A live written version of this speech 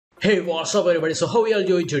Hey, what's up everybody? So how we are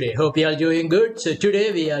doing today? Hope you are doing good. So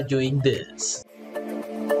today we are doing this.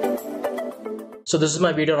 So this is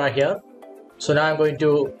my video right here. So now I'm going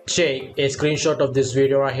to take a screenshot of this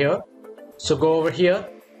video right here. So go over here,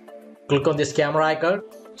 click on this camera icon.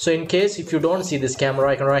 So in case if you don't see this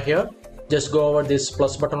camera icon right here, just go over this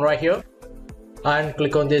plus button right here and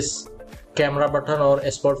click on this camera button or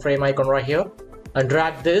export frame icon right here and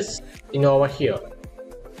drag this in over here.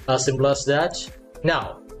 As simple as that.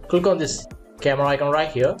 Now click on this camera icon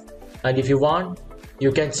right here, and if you want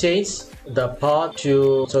you can change the path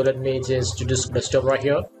to, so let me change to this desktop right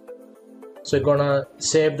here. So you're gonna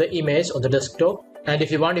save the image on the desktop, and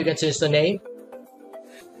if you want you can change the name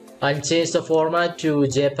and change the format to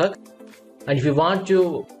JPEG. And if you want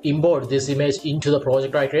to import this image into the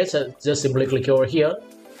project right here, so just simply click over here,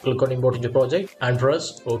 click on import into project and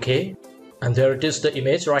press OK, and there it is, the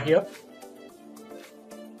image right here.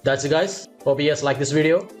 That's it guys. Hope you guys like this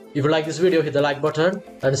video. If you like this video, hit the like button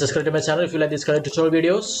and subscribe to my channel if you like these kind of tutorial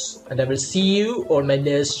videos, and I will see you on my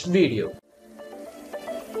next video.